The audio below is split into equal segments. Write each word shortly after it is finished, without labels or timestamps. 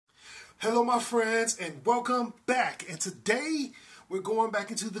Hello my friends and welcome back, and today we're going back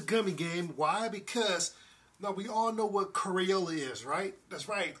into the gummy game. Why? Because now we all know what Crayola is, right? That's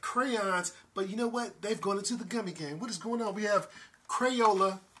right, crayons, but you know what? They've gone into the gummy game. What is going on? We have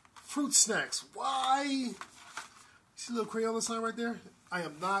Crayola fruit snacks. Why? See the little Crayola sign right there? I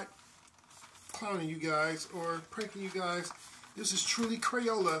am not clowning you guys or pranking you guys. This is truly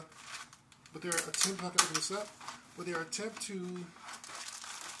Crayola, but their attempt, I can open this up, but their attempt to,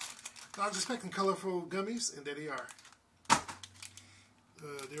 I was expecting colorful gummies, and there they are.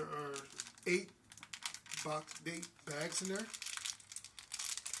 There are 8 bags in there.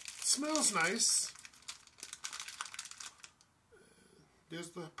 Smells nice. There's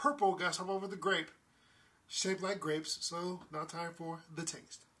the purple, got some over the grape, shaped like grapes. So now time for the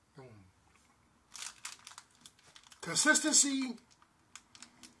taste. Consistency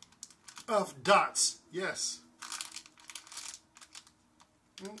of dots, yes.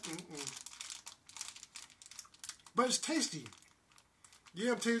 But it's tasty.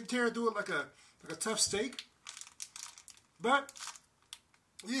 Yeah, I'm tearing through it like a tough steak. But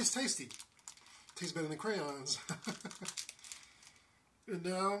it is tasty. Tastes better than crayons. And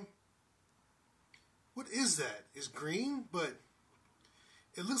now, what is that? It's green, but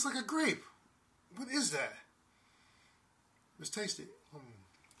it looks like a grape. What is that? Let's taste it.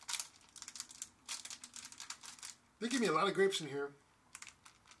 They give me a lot of grapes in here.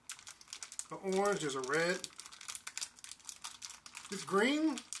 An orange, there's a red. It's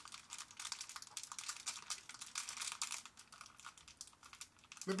green.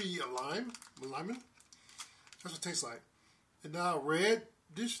 Maybe a lime, a lemon. That's what it tastes like. And now red,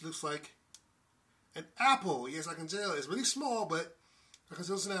 this looks like an apple. Yes, I can tell. It's really small, but I can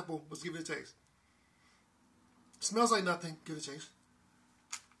tell it's an apple. Let's give it a taste. Smells like nothing. Give it a taste.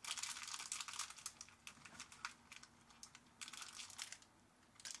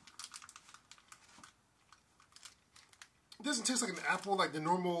 It doesn't taste like an apple, like the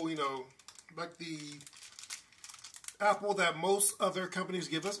normal, like the apple that most other companies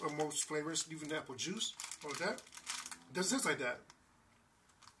give us, or most flavors, even apple juice, or that. It doesn't taste like that.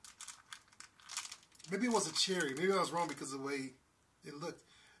 Maybe it was a cherry. Maybe I was wrong because of the way it looked.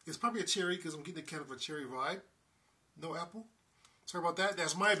 It's probably a cherry because I'm getting kind of a cherry vibe. No apple. Sorry about that.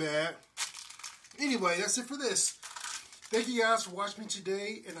 That's my bad. Anyway, that's it for this. Thank you guys for watching me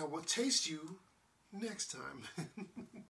today, and I will taste you next time.